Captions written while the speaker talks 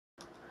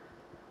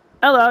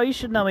Hello, you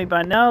should know me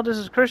by now. This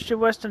is Christian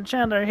Weston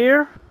Chandler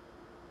here.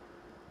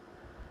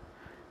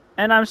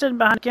 And I'm sitting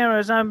behind the camera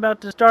as I'm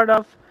about to start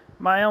off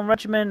my own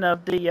regimen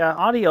of the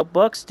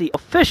audiobooks, the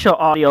official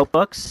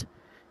audiobooks.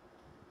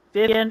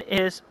 Vivian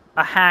is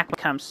a hack when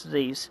it comes to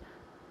these.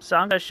 So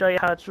I'm going to show you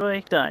how it's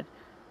really done.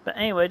 But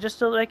anyway, just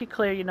to make it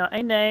clear,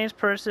 any names,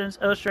 persons,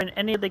 illustrating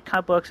any of the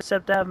comic books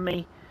except that of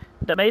me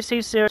that may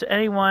seem serious to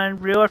anyone,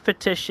 real or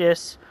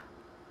fictitious,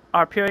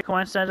 are purely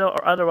coincidental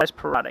or otherwise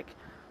parodic.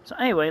 So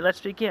anyway,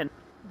 let's begin.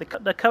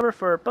 The cover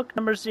for book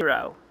number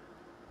 0.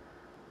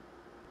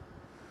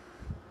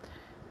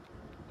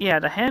 Yeah,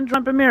 the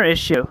hand-drawn premiere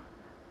issue.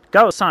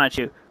 Go,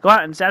 Sonichu. Go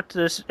out and zap to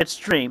this its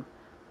stream.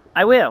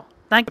 I will.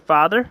 Thank you,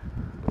 Father.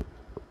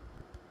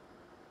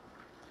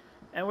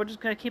 And we're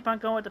just going to keep on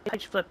going with the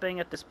page flipping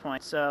at this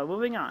point. So,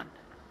 moving on.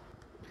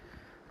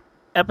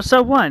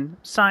 Episode 1,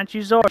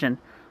 Sonichu's Origin.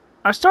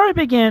 Our story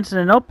begins in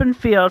an open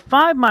field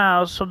 5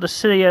 miles from the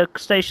city of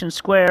Station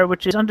Square,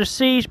 which is under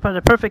siege by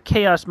the perfect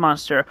chaos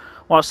monster.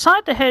 While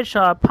Sonic the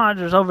Hedgehog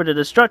ponders over the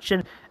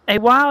destruction, a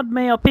wild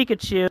male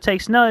Pikachu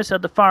takes notice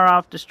of the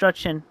far-off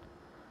destruction.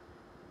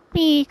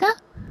 Pika?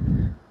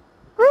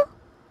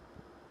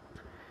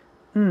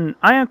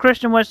 I am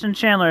Christian Weston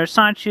Chandler,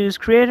 Sonichu's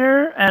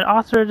creator and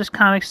author of this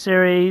comic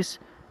series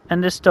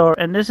and this story,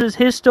 and this is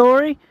his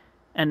story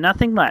and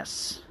nothing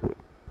less.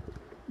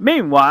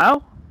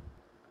 Meanwhile,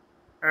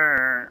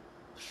 ouch!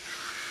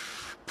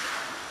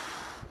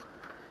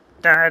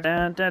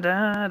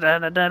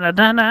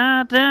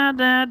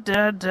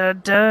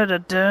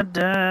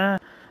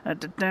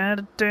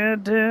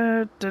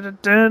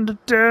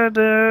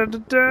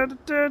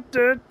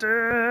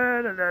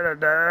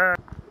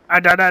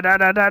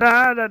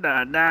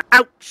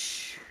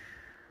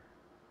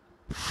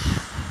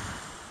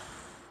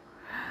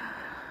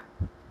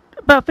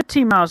 About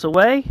 15 miles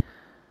away,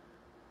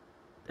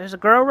 there's a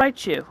girl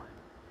right you.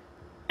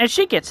 And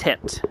she gets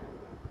hit.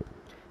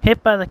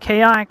 Hit by the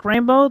chaotic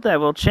rainbow that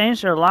will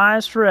change their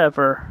lives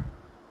forever.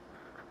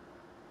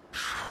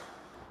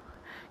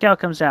 Gal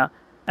comes out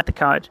at the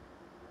cottage.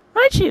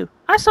 Raichu!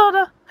 I saw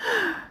the...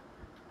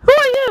 Who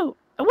are you?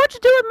 And what'd you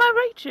do with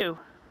my Raichu?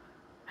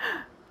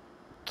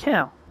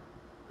 Cal,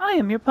 I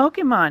am your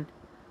Pokemon.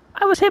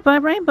 I was hit by a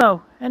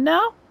rainbow, and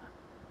now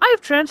I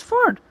have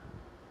transformed.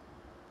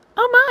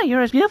 Oh my,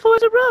 you're as beautiful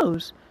as a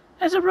rose.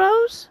 As a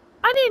rose?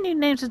 I need a new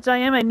name since I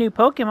am a new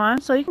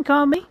Pokemon, so you can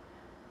call me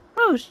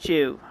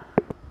Rosechu.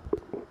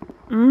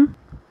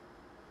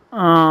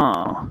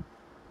 Oh.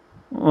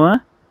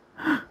 What?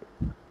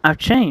 I've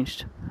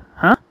changed.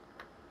 Huh?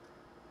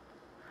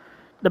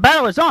 The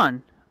battle is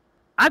on.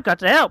 I've got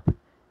to help.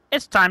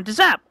 It's time to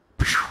zap.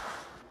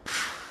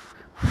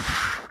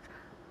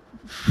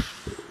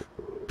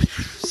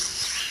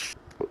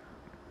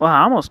 Well,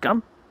 I almost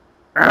come.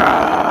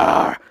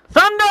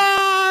 Thunder!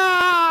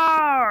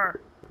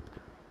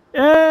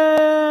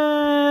 Yay!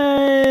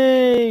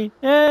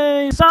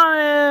 Yay!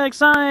 Sonic!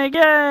 Sonic!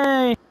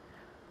 Yay!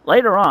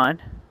 Later on,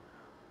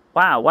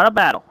 wow, what a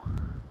battle.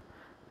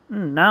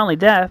 Not only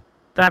that,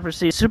 but I've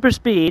received super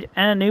speed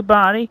and a new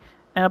body,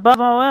 and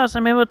above all else,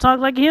 I'm able to talk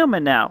like a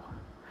human now.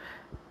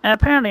 And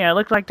apparently I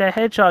look like that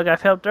hedgehog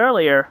I've helped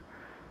earlier.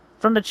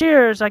 From the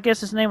cheers, I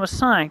guess his name was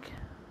Sonic.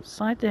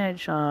 Sonic the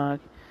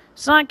Hedgehog.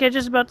 Sonic has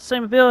just about the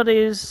same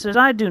abilities as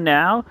I do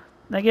now.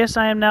 I guess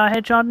I am now a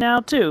hedgehog now,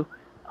 too.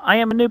 I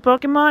am a new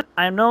Pokemon.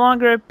 I am no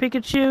longer a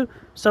Pikachu,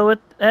 so with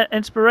that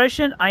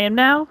inspiration, I am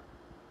now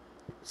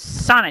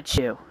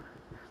Sonichu.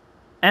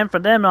 And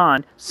from then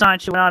on,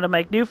 Sonichu went on to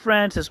make new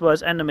friends as well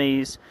as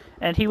enemies,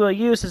 and he will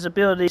use his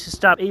abilities to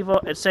stop evil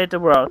and save the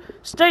world.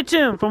 Stay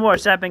tuned for more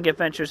zapping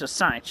adventures of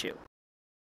Sonichu.